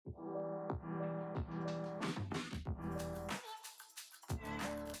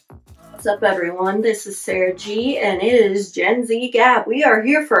What's up, everyone? This is Sarah G, and it is GenZ-Gab. We are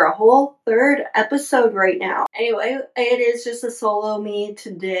here for a whole third episode right now. Anyway, it is just a solo me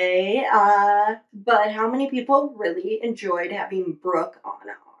today, but how many people really enjoyed having Brooke on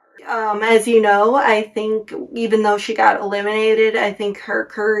our as you know, I think even though she got eliminated, I think her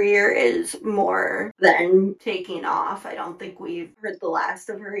career is more than taking off. I don't think we've heard the last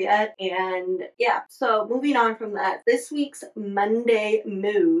of her yet. And yeah, so moving on from that, this week's Monday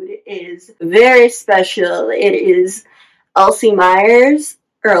mood is very special. It is Elsie Myers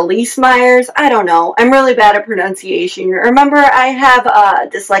or Elise Myers. I don't know. I'm really bad at pronunciation. Remember, I have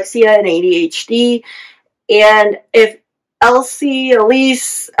dyslexia and ADHD. And if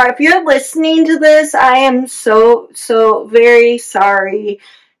Elise, if you're listening to this, I am so very sorry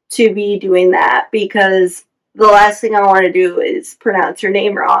to be doing that, because the last thing I want to do is pronounce your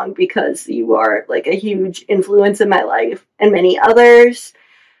name wrong, because you are like a huge influence in my life and many others.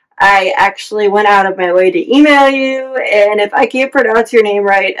 I actually went out of my way to email you, and if I can't pronounce your name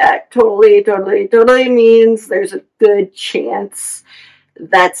right, that totally means there's a good chance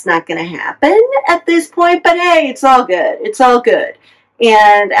that's not going to happen at this point, but hey, it's all good. It's all good.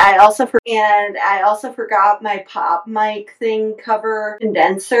 And I also forgot my pop mic thing cover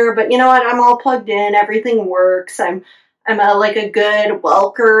condenser, but you know what? I'm all plugged in. Everything works. I'm like a good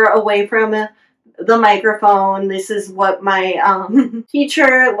welker away from the microphone. This is what my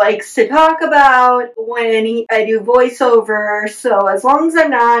teacher likes to talk about when I do voiceover. So as long as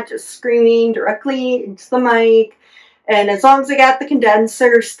I'm not just screaming directly into the mic, and as long as I got the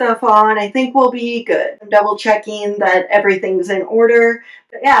condenser stuff on, I think we'll be good. I'm double checking that everything's in order.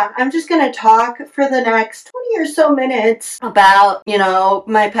 But yeah, I'm just going to talk for the next 20 or so minutes about,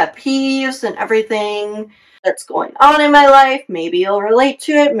 my pet peeves and everything that's going on in my life. Maybe you'll relate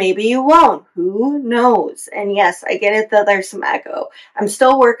to it, maybe you won't. Who knows? And yes, I get it that there's some echo. I'm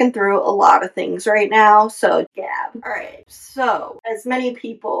still working through a lot of things right now, so Gab. Alright, so as many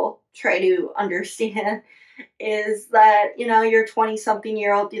people try to understand, is that, you're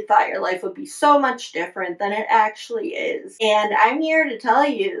 20-something-year-old, you thought your life would be so much different than it actually is. And I'm here to tell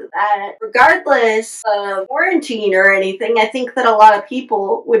you that regardless of quarantine or anything, I think that a lot of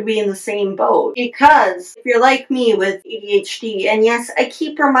people would be in the same boat. Because if you're like me with ADHD, and yes, I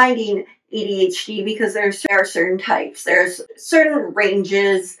keep reminding ADHD because there are certain types, there's certain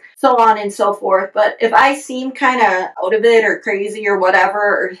ranges, so on and so forth. But if I seem kind of out of it or crazy or whatever,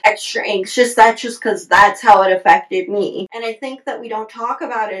 or extra anxious, that's just because that's how it affected me. And I think that we don't talk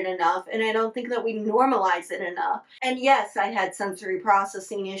about it enough, and I don't think that we normalize it enough. And yes, I had sensory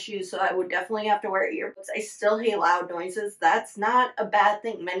processing issues, so I would definitely have to wear earbuds. I still hate loud noises. That's not a bad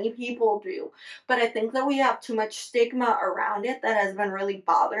thing. Many people do. But I think that we have too much stigma around it that has been really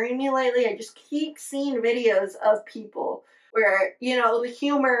bothering me lately. I just keep seeing videos of people where, the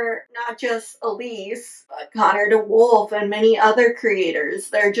humor, not just Elise, but Connor DeWolf and many other creators,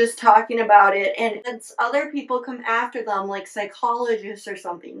 they're just talking about it, and it's other people come after them, like psychologists or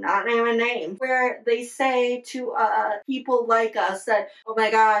something, not naming names, where they say to people like us that, oh my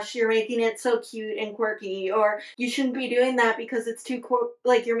gosh, you're making it so cute and quirky, or you shouldn't be doing that because it's too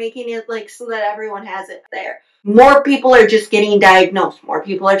you're making it so that everyone has it there. More people are just getting diagnosed. More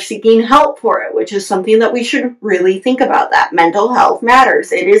people are seeking help for it, which is something that we should really think about. That mental health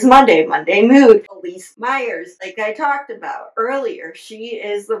matters. It is Monday mood. Elise Myers, like I talked about earlier, she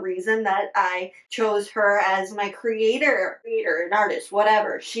is the reason that I chose her as my creator, an artist,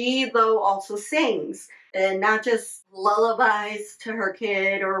 whatever. She, though, also sings, and not just lullabies to her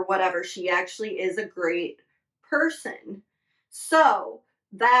kid or whatever. She actually is a great person. So,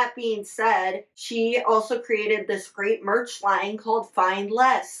 that being said, she also created this great merch line called Find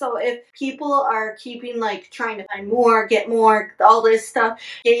Less. So if people are keeping trying to find more, get more, all this stuff,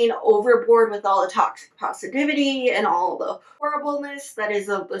 getting overboard with all the toxic positivity and all the horribleness that is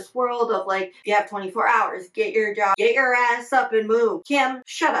of this world of you have 24 hours, get your job, get your ass up and move. Kim,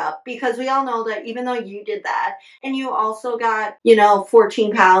 shut up, because we all know that even though you did that and you also got,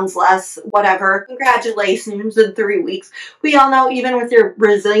 14 pounds less, whatever, congratulations in 3 weeks. We all know even with your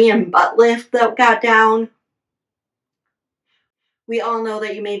Brazilian butt lift that got down, we all know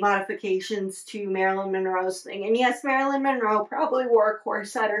that you made modifications to Marilyn Monroe's thing. And yes, Marilyn Monroe probably wore a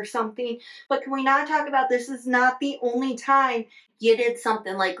corset or something, but can we not talk about this is not the only time you did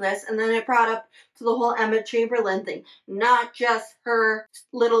something like this. And then it brought up to the whole Emma Chamberlain thing, not just her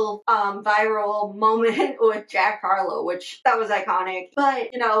little viral moment with Jack Harlow, which that was iconic.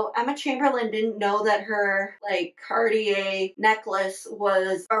 But, you know, Emma Chamberlain didn't know that her, like, Cartier necklace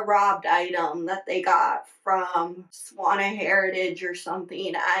was a robbed item that they got from Swana Heritage or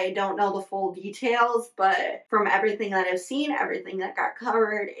something. I don't know the full details, but from everything that I've seen, everything that got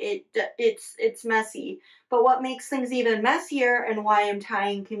covered, it's messy. But what makes things even messier, and why I'm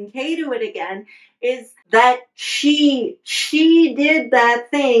tying Kim K to it again, is that she did that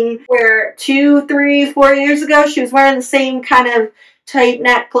thing where 2, 3, 4 years ago she was wearing the same kind of type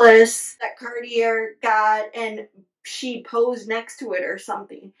necklace that Cartier got, and she posed next to it or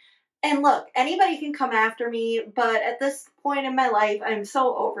something. And look, anybody can come after me, but at this point in my life, I'm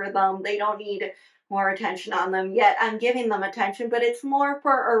so over them. They don't need more attention on them, yet I'm giving them attention, but it's more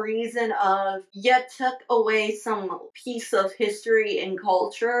for a reason of you took away some piece of history and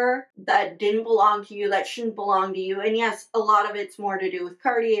culture that didn't belong to you, that shouldn't belong to you. And yes, a lot of it's more to do with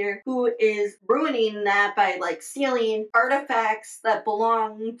Cartier, who is ruining that by like stealing artifacts that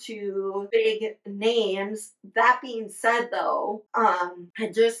belong to big names. That being said, though,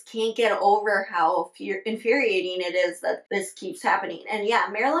 I just can't get over how infuriating it is that this keeps happening. And yeah,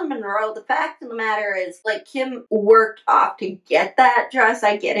 Marilyn Monroe, the fact of the matter is, like, Kim worked off to get that dress.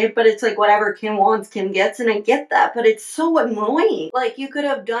 I get it, but it's like whatever Kim wants, Kim gets, and I get that, but it's so annoying. Like, you could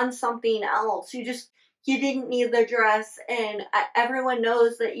have done something else. You didn't need the dress, and everyone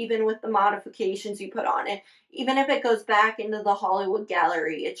knows that even with the modifications you put on it, even if it goes back into the Hollywood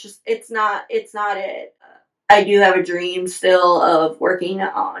gallery, it's not it. I do have a dream still of working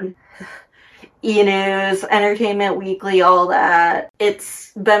on E! News, Entertainment Weekly, all that.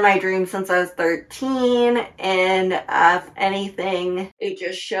 It's been my dream since I was 13, and if anything, it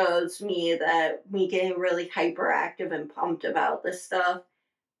just shows me that me getting really hyperactive and pumped about this stuff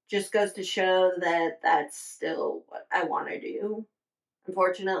just goes to show that that's still what I want to do.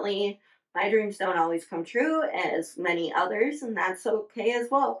 Unfortunately, my dreams don't always come true, as many others, and that's okay as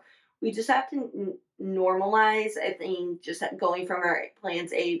well. We just have to normalize, I think, just going from our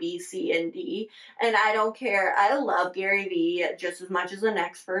plans A, B, C, and D. And I don't care. I love Gary Vee just as much as the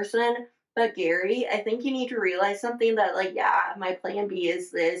next person. But Gary, I think you need to realize something that, like, yeah, my plan B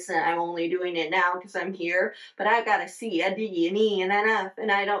is this, and I'm only doing it now because I'm here. But I've got a C, a D, an E, and an F,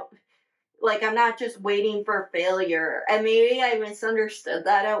 and I don't. Like, I'm not just waiting for failure. And maybe I misunderstood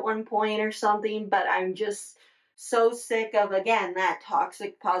that at one point or something, but I'm just so sick of, again, that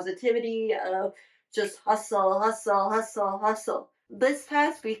toxic positivity of just hustle, hustle, hustle, hustle. This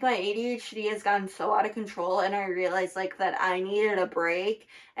past week, my ADHD has gotten so out of control, and I realized, like, that I needed a break,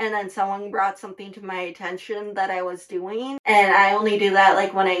 and then someone brought something to my attention that I was doing, and I only do that,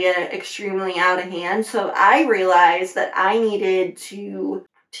 like, when I get extremely out of hand. So I realized that I needed to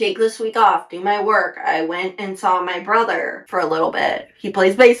take this week off, do my work. I went and saw my brother for a little bit. He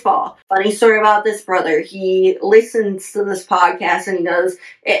plays baseball. Funny story about this brother. He listens to this podcast and he goes,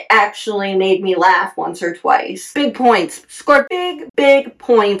 it actually made me laugh once or twice. Big points. Scored big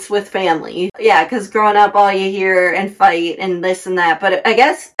points with family. Yeah, because growing up, all you hear and fight and this and that. But I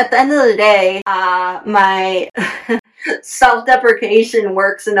guess at the end of the day, my self-deprecation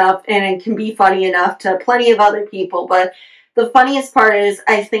works enough and it can be funny enough to plenty of other people. But the funniest part is,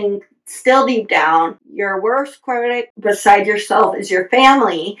 I think, still deep down, your worst critic beside yourself is your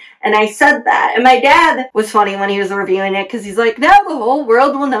family. And I said that. And my dad was funny when he was reviewing it, because he's like, now the whole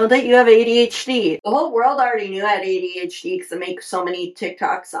world will know that you have ADHD. The whole world already knew I had ADHD because I make so many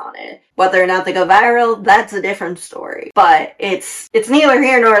TikToks on it. Whether or not they go viral, that's a different story. But it's neither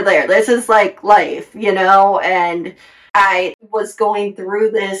here nor there. This is like life, you know? And I was going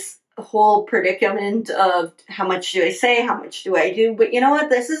through this whole predicament of how much do I say, how much do I do, but you know what,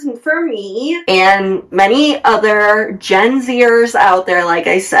 this isn't for me and many other Gen Zers out there, like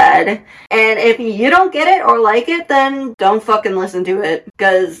I said, and if you don't get it or like it, then don't fucking listen to it,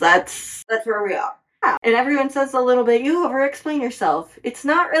 because that's where we are. And everyone says a little bit, you over-explain yourself. It's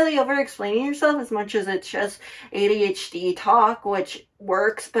not really over-explaining yourself as much as it's just ADHD talk, which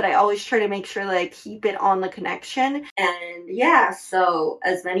works, but I always try to make sure that I keep it on the connection. And yeah, so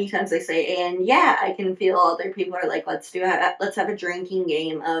as many times I say, and yeah, I can feel other people are like, let's have a drinking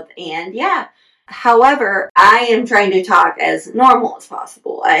game of, and yeah. However, I am trying to talk as normal as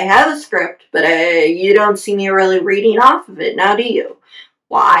possible. I have a script, but you don't see me really reading off of it, now do you?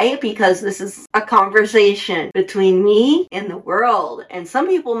 Why? Because this is a conversation between me and the world. And some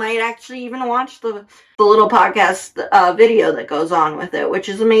people might actually even watch the little podcast video that goes on with it, which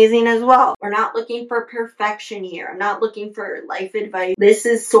is amazing as well. We're not looking for perfection here. I'm not looking for life advice. This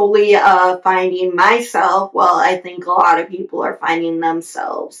is solely finding myself. Well, I think a lot of people are finding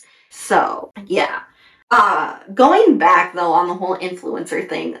themselves. So, yeah. Going back though on the whole influencer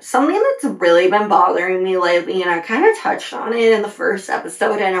thing, something that's really been bothering me lately, and I kind of touched on it in the first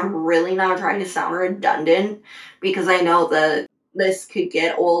episode, and I'm really not trying to sound redundant because I know that this could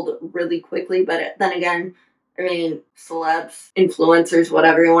get old really quickly, but then again, I mean, celebs, influencers,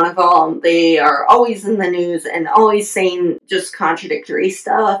 whatever you want to call them, they are always in the news and always saying just contradictory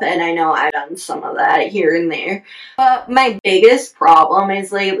stuff, and I know I've done some of that here and there. But my biggest problem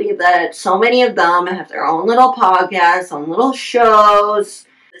is lately that so many of them have their own little podcasts, own little shows,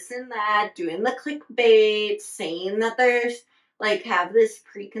 this and that, doing the clickbait, saying that there's have this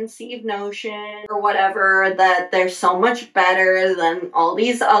preconceived notion or whatever that they're so much better than all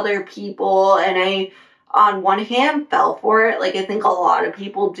these other people, and I on one hand fell for it, I think a lot of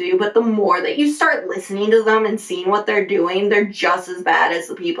people do, but the more that you start listening to them and seeing what they're doing, they're just as bad as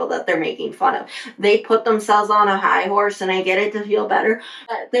the people that they're making fun of. They put themselves on a high horse, and I get it to feel better,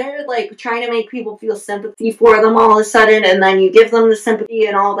 but they're trying to make people feel sympathy for them all of a sudden, and then you give them the sympathy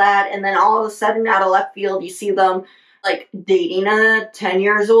and all that, and then all of a sudden out of left field you see them dating a 10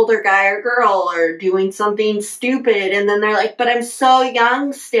 years older guy or girl or doing something stupid, and then they're like, but I'm so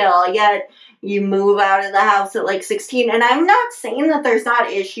young still, yet you move out of the house at 16. And I'm not saying that there's not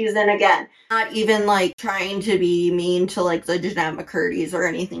issues, and again, not even trying to be mean to the Jeanette McCurdy's or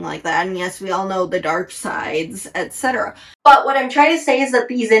anything like that, and yes, we all know the dark sides, etc. But what I'm trying to say is that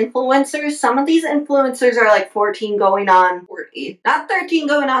these influencers, some of these influencers are 14 going on 40, not 13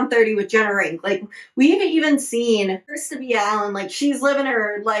 going on 30 with Jenna Rink. We've even seen Krista B. Allen, she's living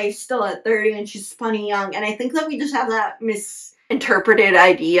her life still at 30 and she's funny young, and I think that we just have that misinterpreted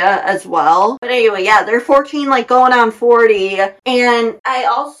idea as well. But anyway, yeah, they're 14 going on 40, and I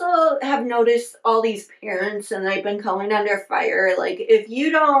also have noticed all these parents, and they've been coming under fire, if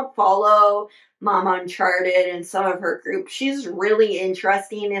you don't follow Mom Uncharted and some of her group, she's really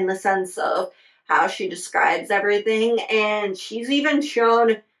interesting in the sense of how she describes everything, and she's even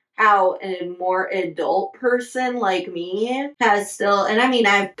shown how a more adult person like me has still, and I mean,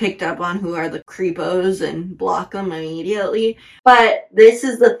 I've picked up on who are the creepos and block them immediately, but this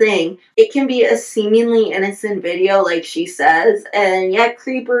is the thing. It can be a seemingly innocent video, like she says, and yet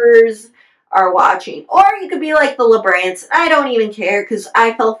creepers are watching. Or you could be like the LeBrants. I don't even care, because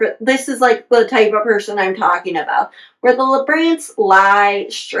I fell for, this is the type of person I'm talking about, where the LeBrants lie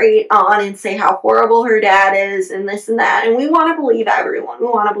straight on and say how horrible her dad is and this and that, and we want to believe everyone. We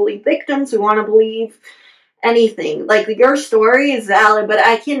want to believe victims. We want to believe anything. Your story is valid, but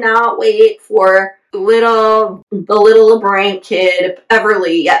I cannot wait for the little LeBrant kid,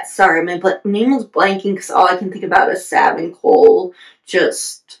 Everly. Yes, sorry, my name was blanking because all I can think about is Sav and Cole,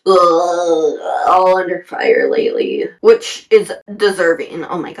 just all under fire lately, which is deserving.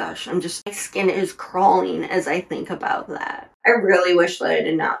 Oh my gosh, my skin is crawling as I think about that. I really wish that I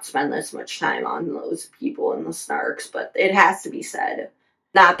did not spend this much time on those people and the snarks, but it has to be said.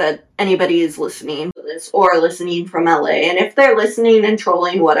 Not that anybody is listening to this or listening from LA. And if they're listening and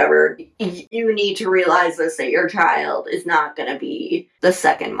trolling, whatever, you need to realize this, that your child is not going to be the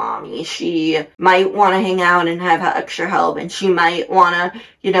second mommy. She might want to hang out and have extra help, and she might want to,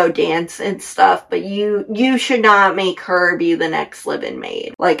 dance and stuff, but you should not make her be the next live-in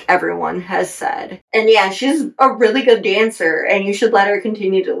maid, like everyone has said. And yeah, she's a really good dancer, and you should let her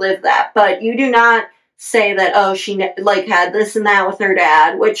continue to live that, but you do not say that, oh, she had this and that with her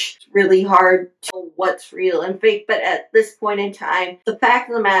dad, which is really hard to know what's real and fake. But at this point in time, the fact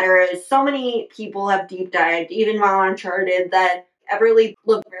of the matter is so many people have deep dived, even Mom Uncharted, that Everly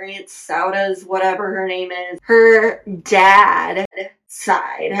LeBrant Sauda's, whatever her name is, her dad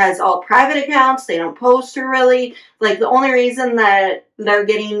side has all private accounts. They don't post her really. The only reason that they're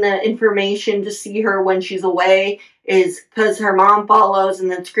getting the information to see her when she's away is because her mom follows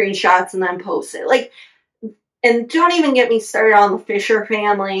and then screenshots and then posts it. And don't even get me started on the Fisher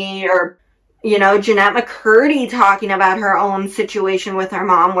family or, Jeanette McCurdy talking about her own situation with her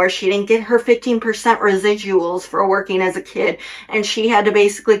mom, where she didn't get her 15% residuals for working as a kid, and she had to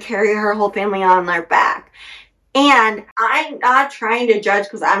basically carry her whole family on their back. And I'm not trying to judge,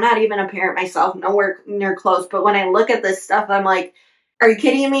 because I'm not even a parent myself, nowhere near close, but when I look at this stuff, I'm like, are you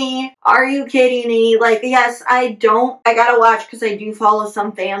kidding me? Are you kidding me? Yes, I gotta watch, because I do follow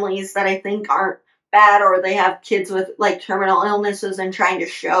some families that I think aren't bad, or they have kids with like terminal illnesses and trying to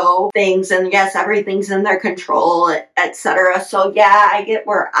show things, and yes, everything's in their control, etc. So yeah, I get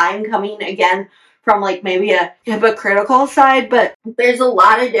where I'm coming again from like maybe a hypocritical side, but there's a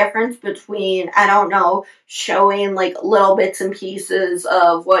lot of difference between, I don't know, showing like little bits and pieces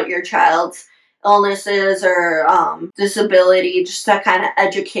of what your child's illnesses or disability, just to kind of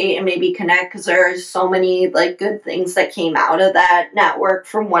educate and maybe connect, because there's so many like good things that came out of that network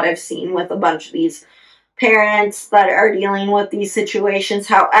from what I've seen with a bunch of these parents that are dealing with these situations.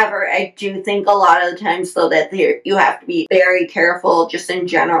 However, I do think a lot of the times though that you have to be very careful just in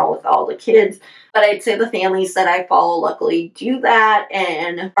general with all the kids. But I'd say the families that I follow luckily do that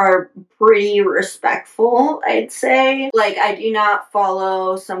and are pretty respectful, I'd say. Like, I do not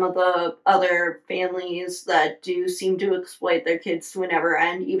follow some of the other families that do seem to exploit their kids to a never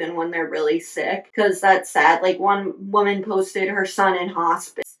end, even when they're really sick, because that's sad. Like, one woman posted her son in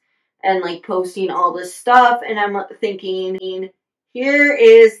hospice and like posting all this stuff, and I'm thinking, here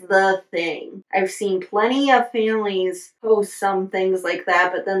is the thing. I've seen plenty of families post some things like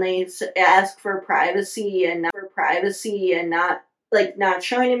that, but then they ask for privacy and not like not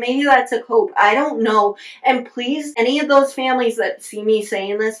showing it. Maybe that's a cope. I don't know. And please, any of those families that see me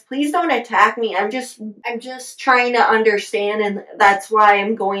saying this, please don't attack me. I'm just trying to understand, and that's why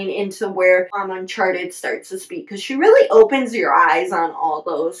I'm going into where Uncharted starts to speak, because she really opens your eyes on all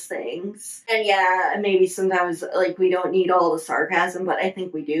those things. And yeah, maybe sometimes like we don't need all the sarcasm, but I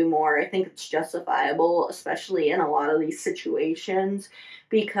think we do more. I think it's justifiable, especially in a lot of these situations,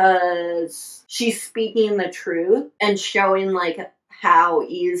 because she's speaking the truth and showing like how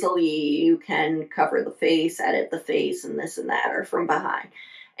easily you can cover the face, edit the face, and this and that, or from behind.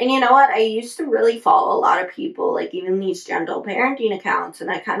 And you know what? I used to really follow a lot of people, like even these gentle parenting accounts, and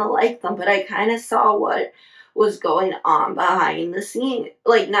I kind of liked them, but I kind of saw what was going on behind the scenes.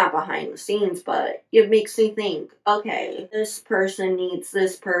 Like, not behind the scenes, but it makes me think, okay, this person needs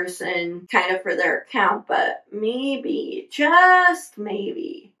this person kind of for their account, but maybe, just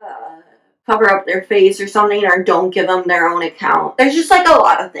maybe, cover up their face or something, or don't give them their own account. There's just like a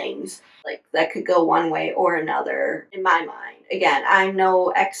lot of things like that could go one way or another in my mind. Again, I'm no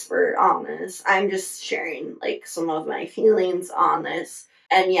expert on this. I'm just sharing like some of my feelings on this.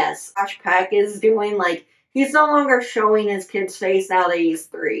 And yes, Josh Peck is doing like, he's no longer showing his kid's face now that he's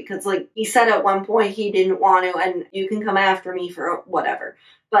 3. Because like he said at one point he didn't want to, and you can come after me for whatever,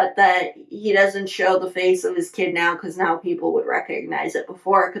 but that he doesn't show the face of his kid now because now people would recognize it.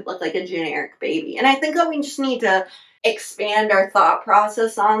 Before it could look like a generic baby. And I think that we just need to expand our thought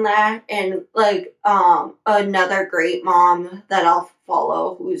process on that. And like another great mom that I'll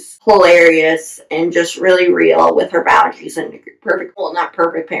follow who's hilarious and just really real with her boundaries and perfect, well, not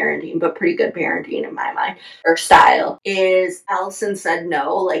perfect parenting, but pretty good parenting in my mind, or style, is Allison Said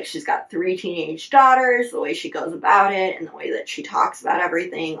No. Like, she's got 3 teenage daughters, the way she goes about it and the way that she talks about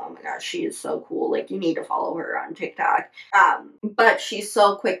everything. Oh my gosh, she is so cool. Like, you need to follow her on TikTok. But she's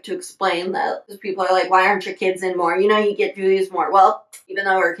so quick to explain that people are like, why aren't your kids in more? You know, you get to these more. Well, even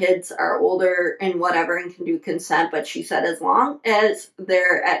though her kids are older and whatever and can do consent, but she said as long as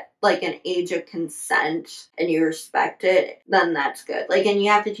they're at like an age of consent and you respect it, then that's good. Like, and you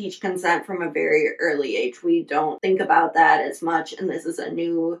have to teach consent from a very early age. We don't think about that as much, and this is a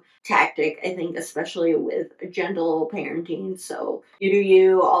new tactic, I think, especially with gentle parenting. So you do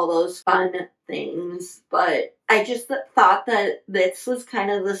you, all those fun things. But I just thought that this was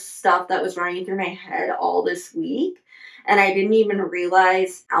kind of the stuff that was running through my head all this week. And I didn't even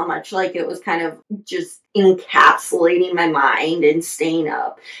realize how much like it was kind of just encapsulating my mind and staying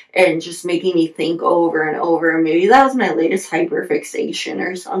up and just making me think over and over. Maybe that was my latest hyperfixation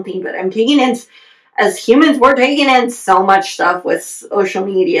or something, but I'm taking in, as humans, we're taking in so much stuff with social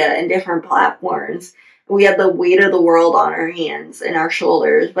media and different platforms. We have the weight of the world on our hands and our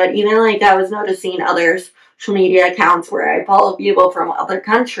shoulders. But even like I was noticing others social media accounts where I follow people from other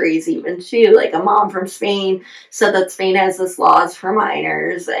countries even too. Like a mom from Spain said that Spain has this laws for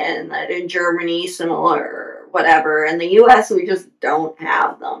minors, and that in Germany similar whatever. In the US we just don't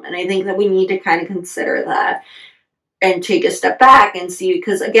have them. And I think that we need to kind of consider that and take a step back and see,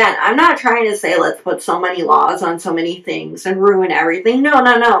 because again, I'm not trying to say let's put so many laws on so many things and ruin everything. No.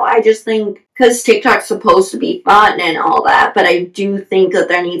 I just think, because TikTok's supposed to be fun and all that, but I do think that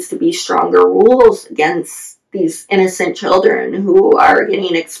there needs to be stronger rules against these innocent children who are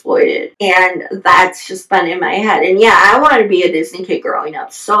getting exploited. And that's just been in my head. And yeah, I wanted to be a Disney kid growing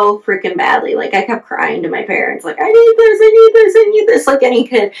up so freaking badly. Like, I kept crying to my parents, like, I need this, like any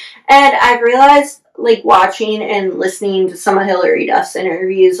kid. And I've realized, like, watching and listening to some of Hillary Duff's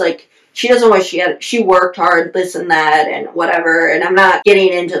interviews, like, she doesn't wish she worked hard, this and that, and whatever. And I'm not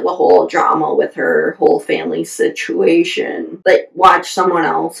getting into the whole drama with her whole family situation. Like, watch someone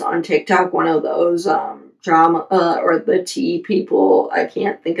else on TikTok, one of those, drama, or the tea people. I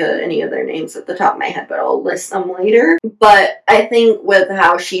can't think of any of their names at the top of my head, but I'll list them later. But I think with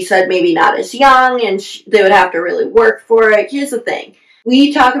how she said maybe not as young, and they would have to really work for it. Here's the thing.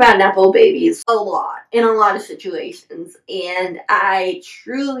 We talk about Nepo babies a lot, in a lot of situations, and I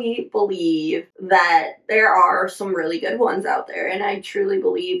truly believe that there are some really good ones out there, and I truly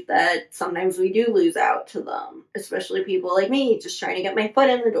believe that sometimes we do lose out to them, especially people like me, just trying to get my foot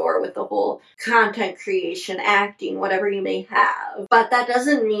in the door with the whole content creation, acting, whatever you may have. But that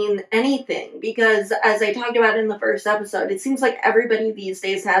doesn't mean anything, because as I talked about in the first episode, it seems like everybody these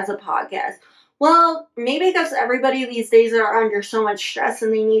days has a podcast. Well, maybe because everybody these days are under so much stress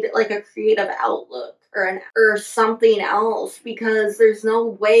and they need like a creative outlook or something else, because there's no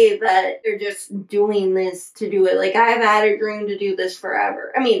way that they're just doing this to do it. Like, I've had a dream to do this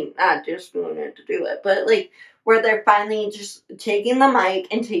forever. I mean, not just doing it to do it, but like where they're finally just taking the mic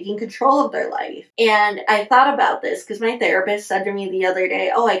and taking control of their life. And I thought about this because my therapist said to me the other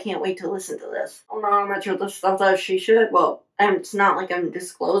day, oh, I can't wait to listen to this. I don't know how much of the stuff that she should. Well, it's not like I'm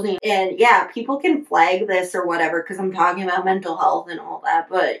disclosing. And yeah, people can flag this or whatever because I'm talking about mental health and all that,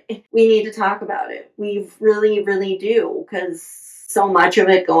 but we need to talk about it. We really, really do, because so much of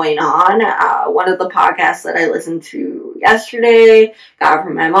it going on. One of the podcasts that I listened to yesterday, got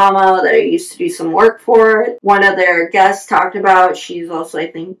from my mama that I used to do some work for. One of their guests talked about, she's also,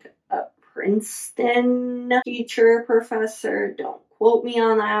 I think, a Princeton teacher, professor. Don't quote me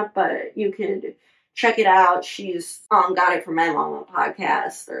on that, but you could check it out. She's got it from my mama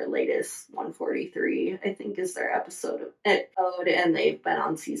podcast. Their latest 143, I think, is their episode, and they've been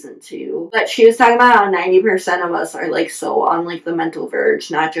on season 2. But she was talking about how 90% of us are like so on like the mental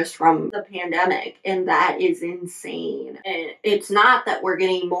verge, not just from the pandemic, and that is insane. And it's not that we're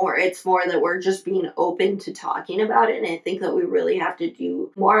getting more; it's more that we're just being open to talking about it. And I think that we really have to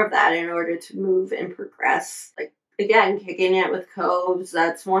do more of that in order to move and progress. Like, again, kicking it with Gabz.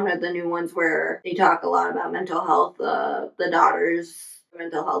 That's one of the new ones where they talk a lot about mental health. The daughter's a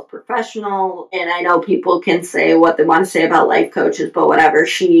mental health professional, and I know people can say what they want to say about life coaches, but whatever.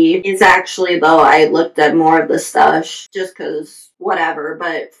 She is actually, though, I looked at more of the stuff just because whatever,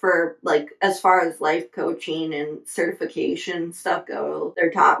 but for like as far as life coaching and certification stuff go, they're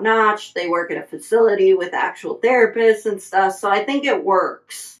top notch. They work at a facility with actual therapists and stuff, so I think it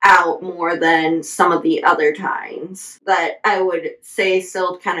works out more than some of the other times that I would say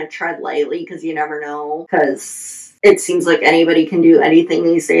still kind of tread lightly, because you never know, because it seems like anybody can do anything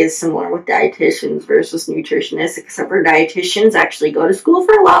these days, similar with dietitians versus nutritionists, except for dietitians actually go to school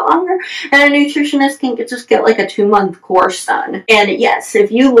for a lot longer, and a nutritionist can just get like a 2-month course done. And yes,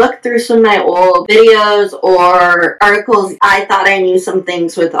 if you look through some of my old videos or articles, I thought I knew some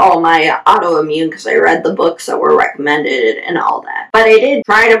things with all my autoimmune because I read the books that were recommended and all that. But I did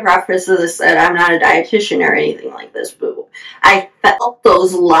try to preface this that I'm not a dietitian or anything like this, but I felt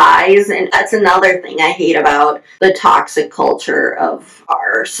those lies, and that's another thing I hate about the toxic culture of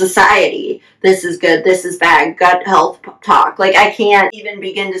our society. This is good, this is bad, gut health talk. Like, I can't even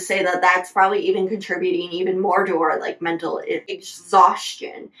begin to say that that's probably even contributing even more to our like mental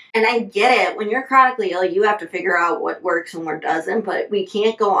exhaustion. And I get it, when you're chronically ill, you have to figure out what works and what doesn't, but we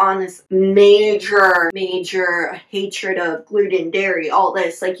can't go on this major hatred of gluten, dairy, all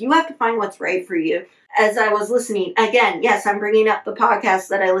this. Like, you have to find what's right for you. As I was listening, again, yes, I'm bringing up the podcast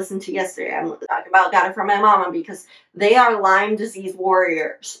that I listened to yesterday. I'm talking about Got It From My Mama, because they are Lyme disease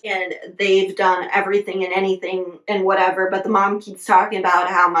warriors, and they've done everything and anything and whatever, but the mom keeps talking about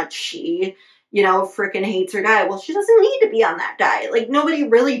how much she, freaking hates her diet. Well, she doesn't need to be on that diet. Like, nobody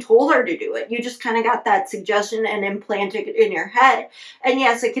really told her to do it. You just kind of got that suggestion and implanted it in your head. And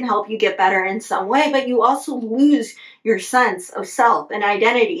yes, it can help you get better in some way, but you also lose your sense of self and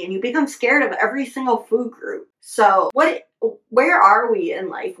identity, and you become scared of every single food group. So where are we in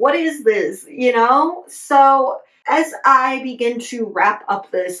life? What is this, So as I begin to wrap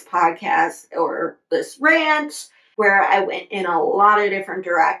up this podcast or this rant, where I went in a lot of different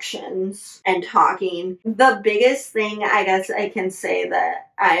directions and talking, the biggest thing I guess I can say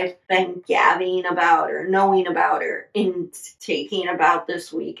that I've been gabbing about or knowing about or taking about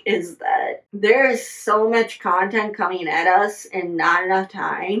this week is that there is so much content coming at us and not enough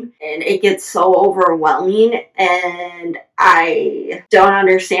time, and it gets so overwhelming, and I don't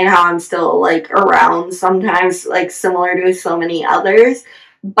understand how I'm still like around sometimes, like similar to so many others.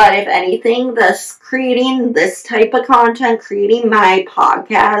 But if anything, creating this type of content, creating my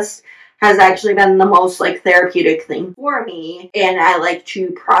podcast, has actually been the most like therapeutic thing for me. And I like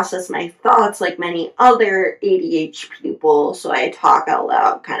to process my thoughts like many other ADHD people. So I talk out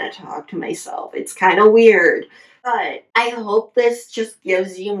loud, kind of talk to myself. It's kind of weird. But I hope this just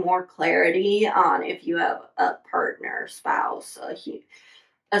gives you more clarity on if you have a partner, spouse,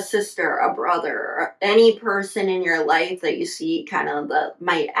 a sister, a brother, any person in your life that you see kind of that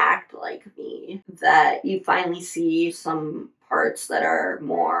might act like me, that you finally see some parts that are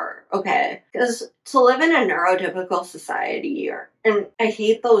more okay. Because to live in a neurotypical society, and I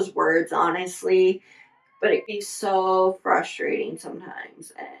hate those words honestly, but it can be so frustrating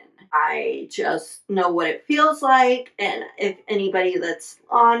sometimes. And I just know what it feels like. And if anybody that's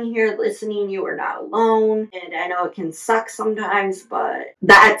on here listening, you are not alone. And I know it can suck sometimes, but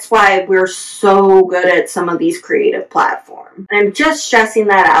that's why we're so good at some of these creative platforms. And I'm just stressing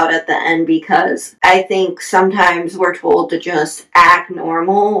that out at the end because I think sometimes we're told to just act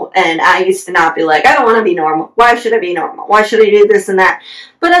normal. And I used to not be like, I don't want to be normal. Why should I be normal? Why should I do this and that?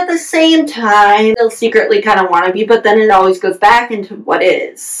 But at the same time, they'll secretly kind of want to be, but then it always goes back into what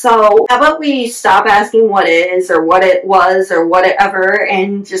is. So how about we stop asking what is or what it was or whatever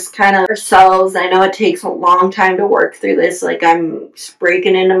and just kind of ourselves. I know it takes a long time to work through this. Like I'm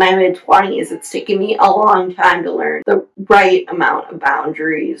breaking into my mid-20s. It's taken me a long time to learn the right amount of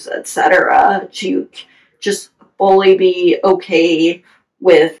boundaries, etc. to just fully be okay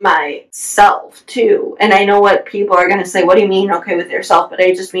with myself too. And I know what people are going to say, what do you mean okay with yourself? But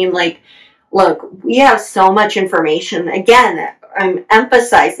I just mean like, look, we have so much information. Again, I'm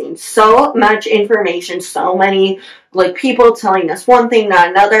emphasizing so much information, so many like people telling us one thing, not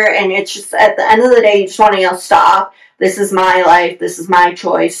another. And it's just at the end of the day, you just want to yell, stop. This is my life. This is my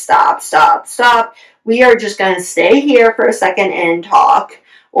choice. Stop, stop, stop. We are just going to stay here for a second and talk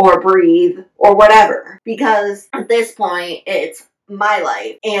or breathe or whatever. Because at this point, it's my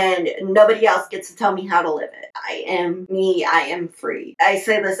life and nobody else gets to tell me how to live it. I am me. I am free. I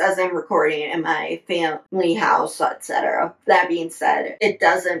say this as I'm recording in my family house, etc. That being said, it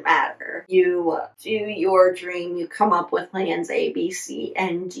doesn't matter. You do your dream. You come up with plans A, B, C,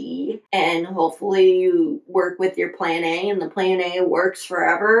 and D, and hopefully you work with your plan A, and the plan A works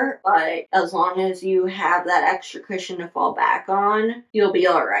forever. But as long as you have that extra cushion to fall back on, you'll be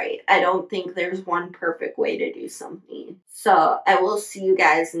all right. I don't think there's one perfect way to do something. So I will see you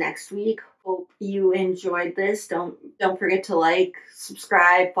guys next week. Hope you enjoyed this. Don't forget to like,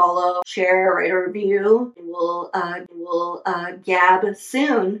 subscribe, follow, share, write a review. We'll gab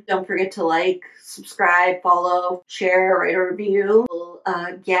soon. Don't forget to like, subscribe, follow, share, write a review. We'll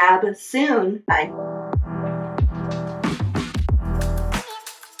gab soon. Bye.